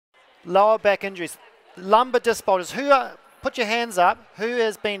lower back injuries. Lumbar disc bulges. Put your hands up. Who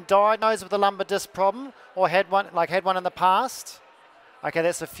has been diagnosed with a lumbar disc problem or had one in the past? Okay,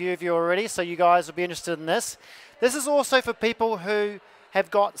 that's a few of you already, so you guys will be interested in this. This is also for people who have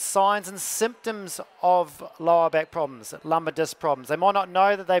got signs and symptoms of lower back problems, lumbar disc problems. They might not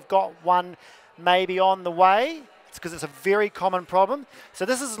know that they've got one maybe on the way. It's because it's a very common problem. So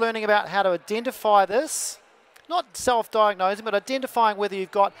this is learning about how to identify this, not self-diagnosing, but identifying whether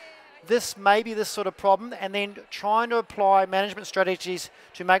you've got this, maybe this sort of problem, and then trying to apply management strategies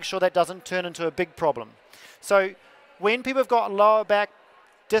to make sure that doesn't turn into a big problem. So when people have got lower back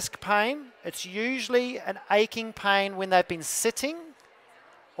disc pain, it's usually an aching pain when they've been sitting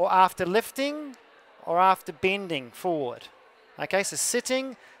or after lifting or after bending forward. Okay, so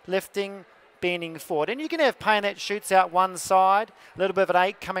sitting, lifting, bending forward. And you can have pain that shoots out one side, a little bit of an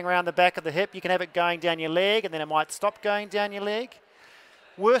ache coming around the back of the hip. You can have it going down your leg, and then it might stop going down your leg.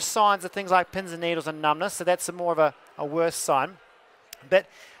 Worse signs are things like pins and needles and numbness, so that's more of a worse sign. But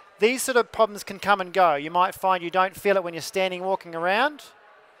these sort of problems can come and go. You might find you don't feel it when you're standing, walking around,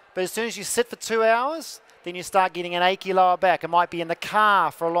 but as soon as you sit for 2 hours, then you start getting an achy lower back. It might be in the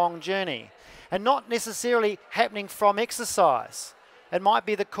car for a long journey, and not necessarily happening from exercise. It might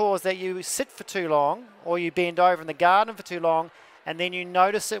be the cause that you sit for too long, or you bend over in the garden for too long, and then you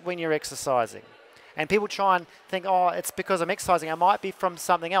notice it when you're exercising. And people try and think, oh, it's because I'm exercising. It might be from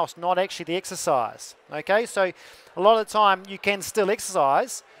something else, not actually the exercise. Okay, so a lot of the time you can still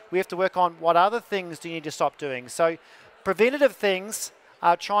exercise. We have to work on what other things do you need to stop doing. So preventative things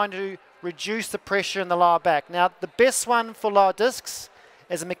are trying to reduce the pressure in the lower back. Now, the best one for lower discs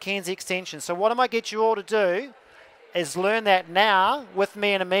is a McKenzie extension. So what I might get you all to do is learn that now with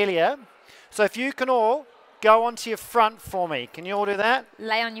me and Amelia. So if you can all go onto your front for me. Can you all do that?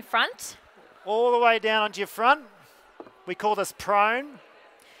 Lay on your front. All the way down onto your front. We call this prone.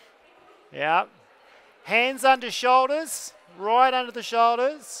 Yeah. Hands under shoulders, right under the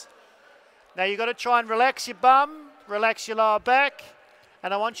shoulders. Now you've got to try and relax your bum, relax your lower back,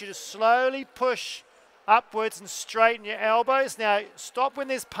 and I want you to slowly push upwards and straighten your elbows. Now stop when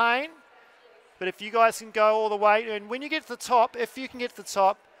there's pain, but if you guys can go all the way, and when you get to the top, if you can get to the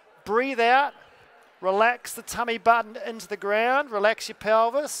top, breathe out, relax the tummy button into the ground, relax your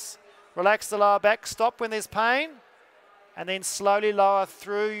pelvis. Relax the lower back, stop when there's pain, and then slowly lower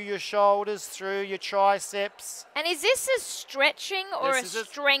through your shoulders, through your triceps. And is this a stretching or a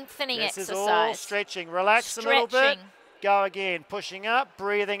strengthening exercise? This is all stretching. Relax a little bit. Go again. Pushing up,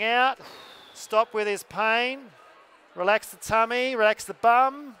 breathing out. Stop where there's pain. Relax the tummy, relax the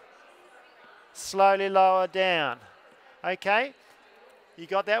bum. Slowly lower down. Okay? You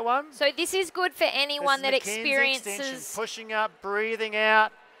got that one? So this is good for anyone that experiences... Extension. Pushing up, breathing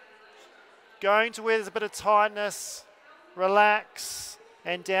out. Going to where there's a bit of tightness, relax,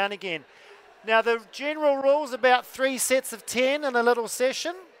 and down again. Now the general rule is about 3 sets of 10 in a little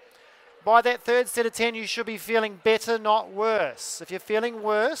session. By that third set of 10, you should be feeling better, not worse. If you're feeling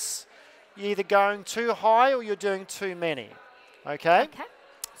worse, you're either going too high or you're doing too many. Okay? Okay.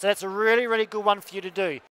 So that's a really, really good one for you to do.